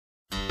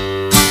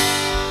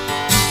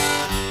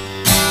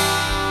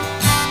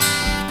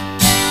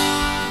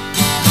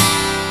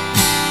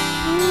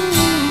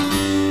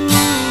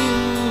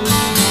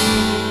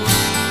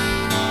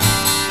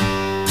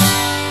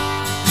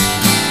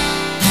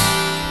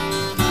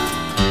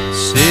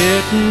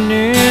Sitting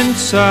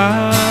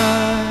inside,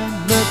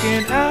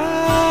 looking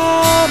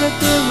out at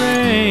the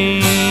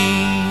rain,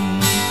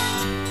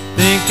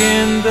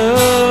 thinking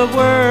the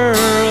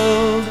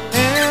world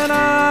and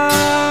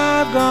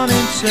I've gone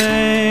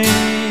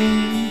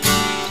insane,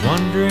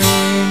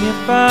 wondering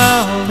if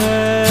I'll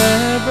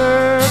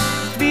ever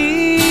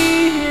be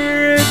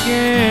here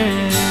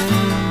again,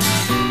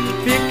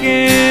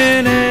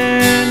 picking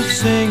and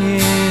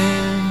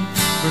singing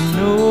for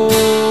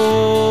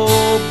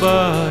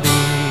nobody.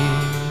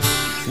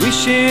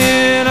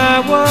 Wishing I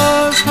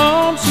was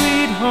home,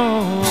 sweet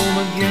home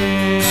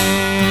again.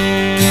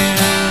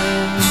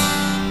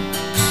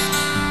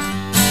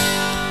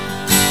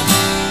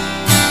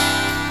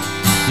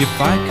 If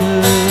I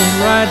could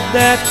ride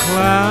that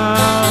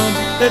cloud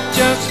that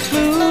just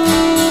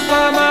flew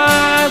by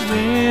my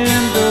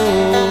window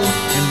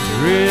and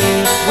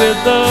drift with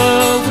the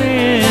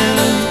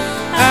wind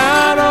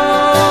out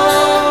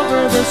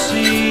over the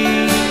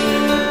sea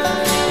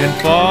and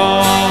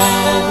fall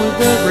with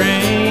the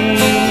rain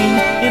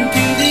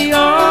into the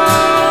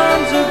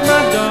arms of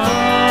my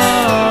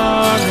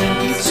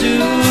darling,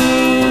 soothing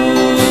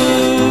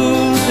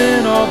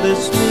all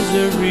this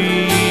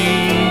misery,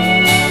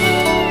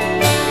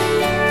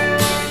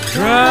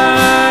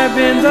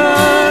 driving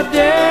the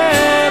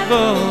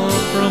devil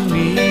from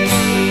me.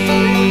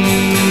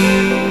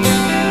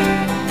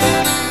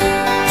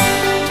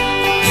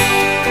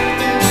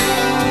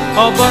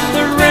 Oh, but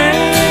the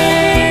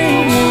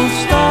rain won't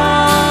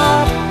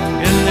stop,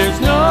 and there's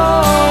no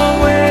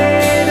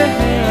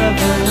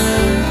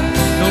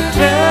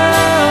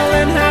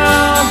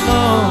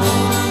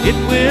it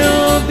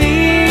will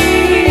be,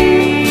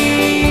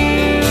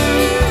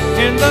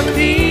 and the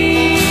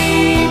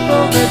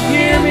people that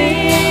hear me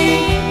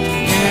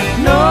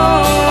can't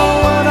know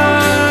what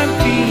I'm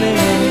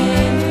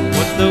feeling,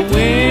 what the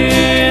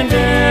wind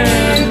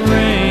and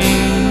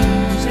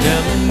rain's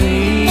telling me,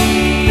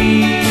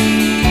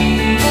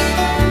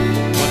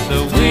 what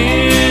the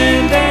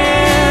wind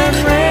and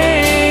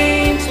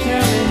rain's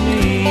telling me.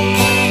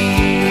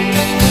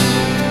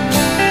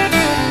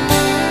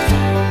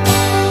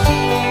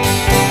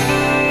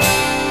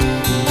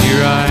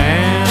 Here I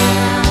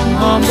am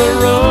on the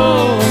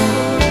road,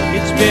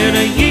 it's been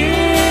a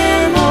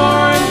year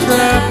more in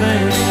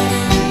traveling,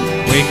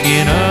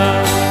 waking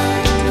up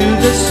to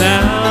the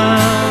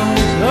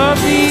sounds of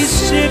these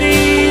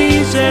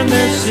cities and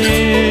their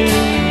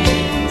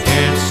sins.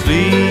 Can't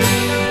sleep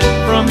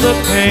from the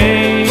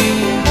pain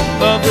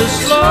of the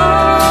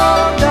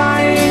slow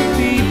dying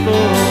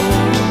people,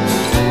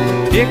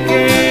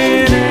 picking